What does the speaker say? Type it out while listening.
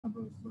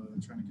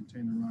trying to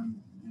contain the run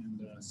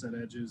and set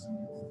edges and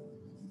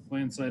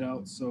play inside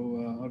out.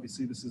 So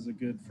obviously this is a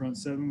good front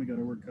seven. We got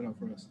our work cut out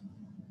for us.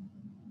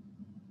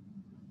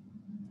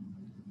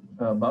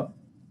 Bob?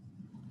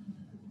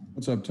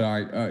 What's up,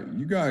 Ty?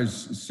 You guys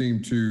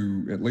seem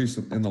to, at least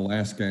in the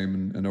last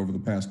game and over the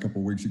past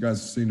couple of weeks, you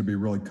guys seem to be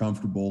really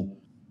comfortable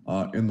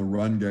in the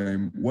run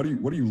game. What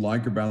do you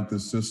like about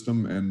this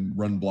system and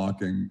run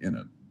blocking in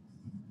it?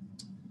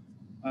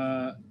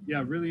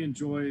 Yeah, really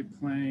enjoy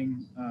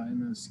playing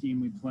in the scheme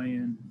we play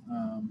in.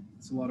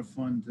 It's a lot of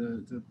fun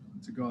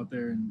to go out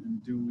there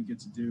and do what we get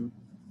to do.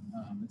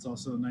 It's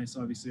also nice,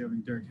 obviously,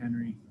 having Derrick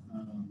Henry,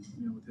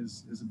 with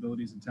his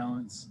abilities and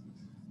talents.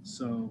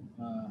 So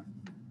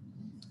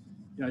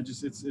yeah,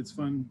 it's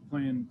fun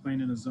playing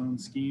in a zone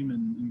scheme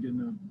and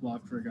getting a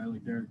block for a guy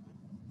like Derrick.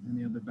 And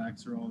the other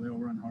backs they all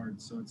run hard,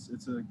 so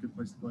it's a good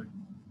place to play.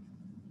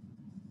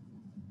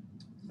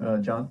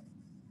 John?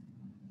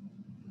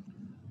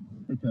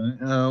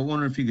 Okay. I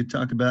wonder if you could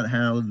talk about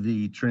how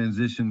the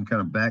transition kind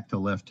of back to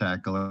left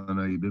tackle. I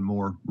know you've been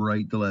more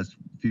right the last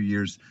few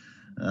years.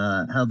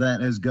 How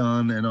that has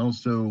gone, and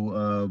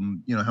also,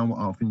 how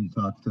often you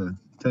talk to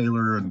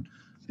Taylor, and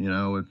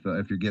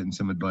if you're getting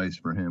some advice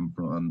for him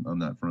on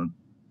that front.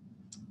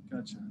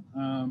 Gotcha.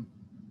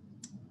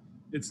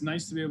 It's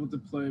nice to be able to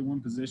play one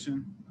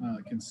position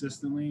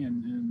consistently,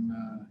 and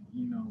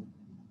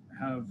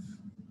have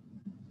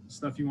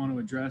stuff you want to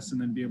address, and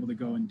then be able to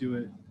go and do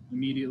it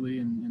immediately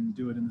and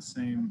do it in the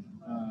same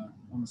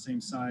on the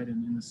same side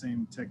and in the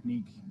same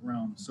technique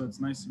realm. So it's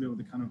nice to be able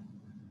to kind of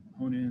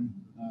hone in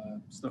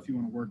stuff you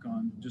want to work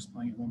on just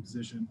playing at one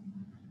position.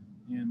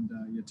 And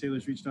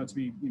Taylor's reached out to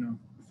me,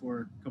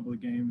 before a couple of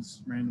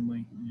games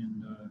randomly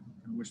and kind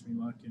of wished me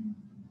luck. And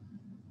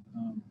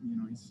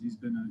he's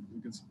been a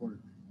good support.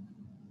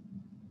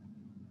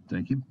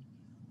 Thank you.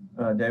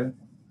 David?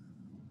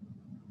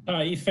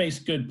 You face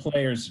good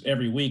players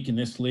every week in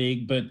this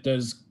league, but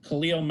does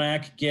Khalil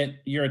Mack get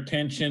your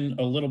attention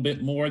a little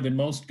bit more than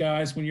most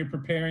guys when you're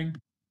preparing?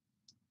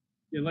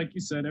 Yeah, like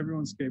you said,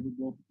 everyone's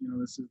capable.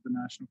 This is the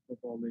National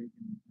Football League,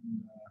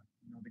 and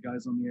the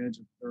guys on the edge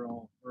are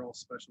all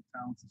special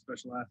talents and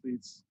special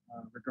athletes,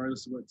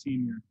 regardless of what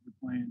team you're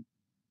playing.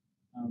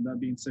 That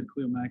being said,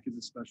 Khalil Mack is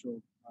a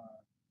special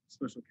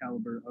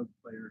caliber of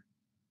player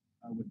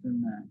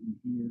within that, and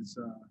he is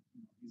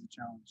he's a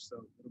challenge.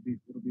 So it'll be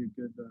a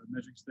good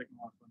measuring stick and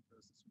a lot of fun for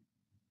us this week.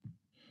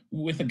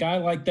 With a guy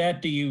like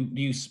that, do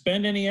you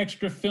spend any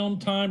extra film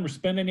time or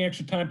spend any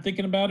extra time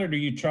thinking about it, or do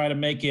you try to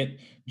make it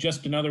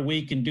just another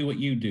week and do what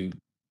you do?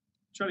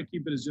 Try to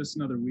keep it as just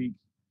another week.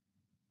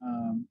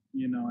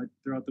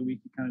 Throughout the week,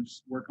 you kind of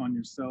just work on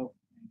yourself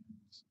and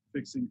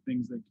fixing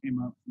things that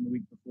came up from the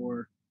week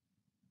before,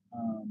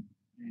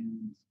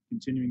 and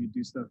continuing to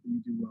do stuff that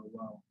you do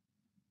well.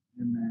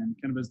 And then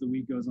kind of as the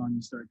week goes on,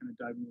 you start kind of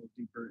diving a little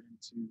deeper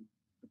into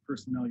the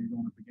personnel you're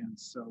going up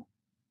against. So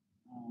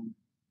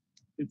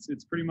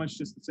it's pretty much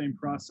just the same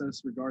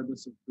process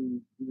regardless of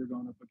who we're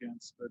going up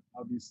against. But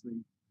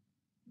obviously,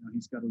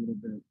 he's got a little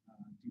bit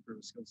deeper of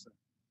a skill set.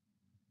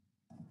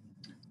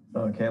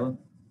 Kayla?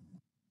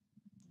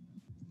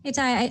 Hey,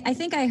 Ty, I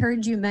think I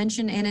heard you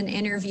mention in an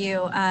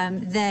interview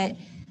that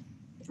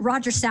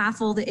Roger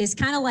Saffold is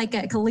kind of like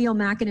a Khalil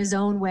Mack in his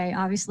own way,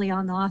 obviously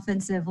on the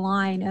offensive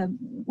line.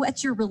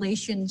 What's your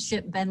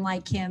relationship been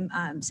like him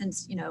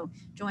since,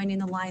 joining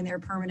the line there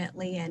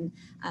permanently? And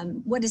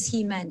what has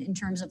he meant in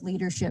terms of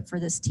leadership for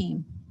this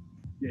team?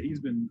 Yeah, he's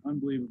been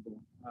unbelievable.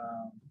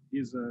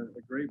 He's a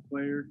great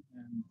player,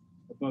 and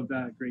above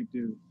that, great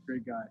dude,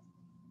 great guy,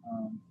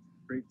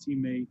 great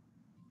teammate,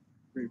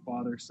 great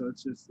father. So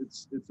it's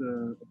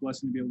a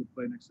blessing to be able to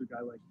play next to a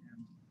guy like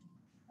him.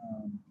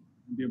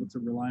 And be able to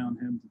rely on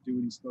him to do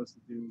what he's supposed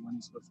to do when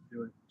he's supposed to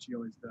do it, which he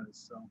always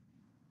does. So,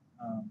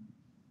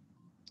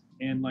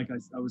 and like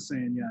I was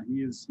saying, yeah,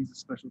 he's a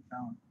special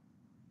talent.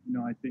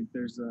 I think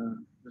there's a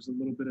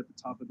little bit at the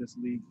top of this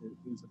league that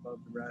is above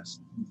the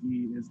rest, and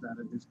he is that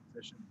at his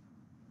position.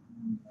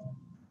 And,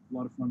 a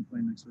lot of fun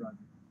playing next to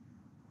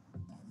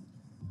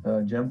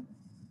Roger. Jim?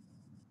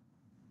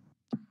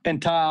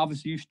 And Ty,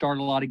 obviously you've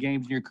started a lot of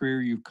games in your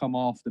career. You've come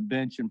off the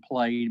bench and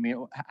played. I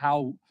mean,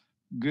 how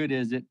good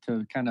is it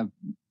to kind of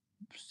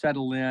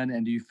settle in,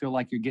 and do you feel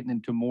like you're getting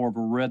into more of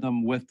a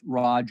rhythm with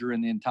Roger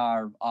and the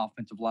entire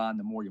offensive line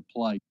the more you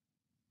play?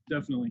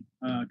 Definitely.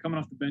 Coming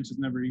off the bench is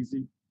never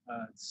easy.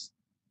 It's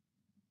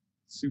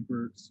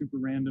super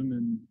random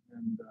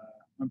and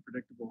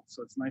unpredictable.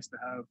 So it's nice to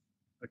have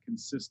a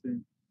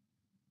consistent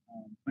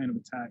plan of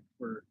attack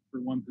for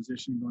one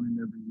position going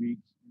into every week.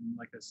 And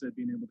like I said,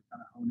 being able to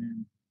kind of hone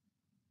in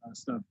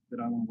stuff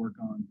that I want to work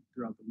on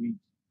throughout the week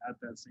at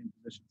that same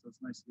position. So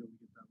it's nice to be able to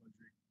get that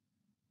luxury.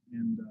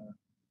 And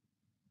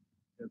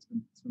it's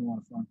been a lot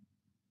of fun.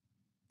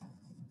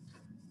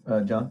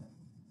 John?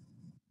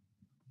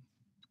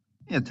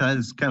 Yeah, Ty,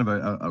 this is kind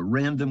of a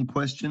random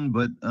question,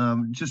 but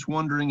just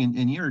wondering,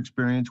 in your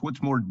experience,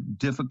 what's more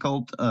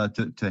difficult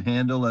to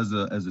handle as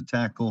a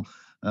tackle?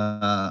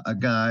 A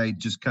guy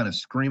just kind of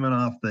screaming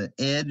off the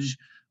edge,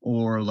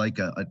 or like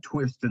a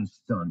twist and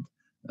stunt?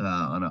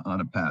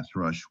 on a pass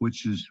rush?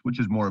 Which is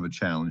more of a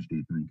challenge, do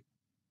you think?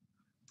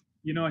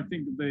 I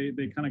think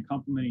they kind of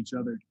complement each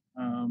other.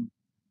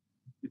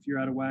 If you're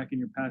out of whack in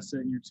your pass set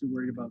and you're too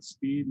worried about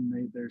speed and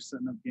they're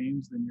setting up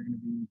games, then you're going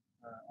to be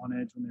on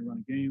edge when they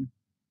run a game.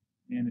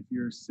 And if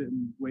you're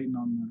sitting waiting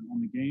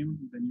on the game,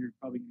 then you're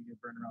probably going to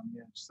get burned around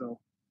the edge. So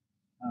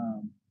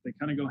they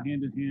kind of go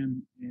hand in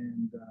hand.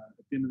 And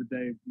at the end of the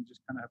day, you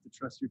just kind of have to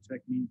trust your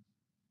technique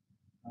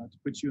to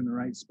put you in the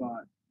right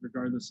spot,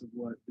 regardless of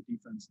what the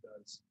defense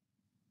does.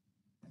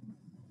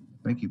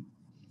 Thank you.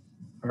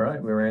 All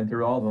right, we ran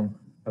through all of them.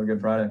 Have a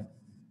good Friday.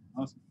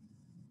 Awesome.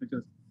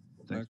 Because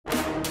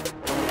Thanks.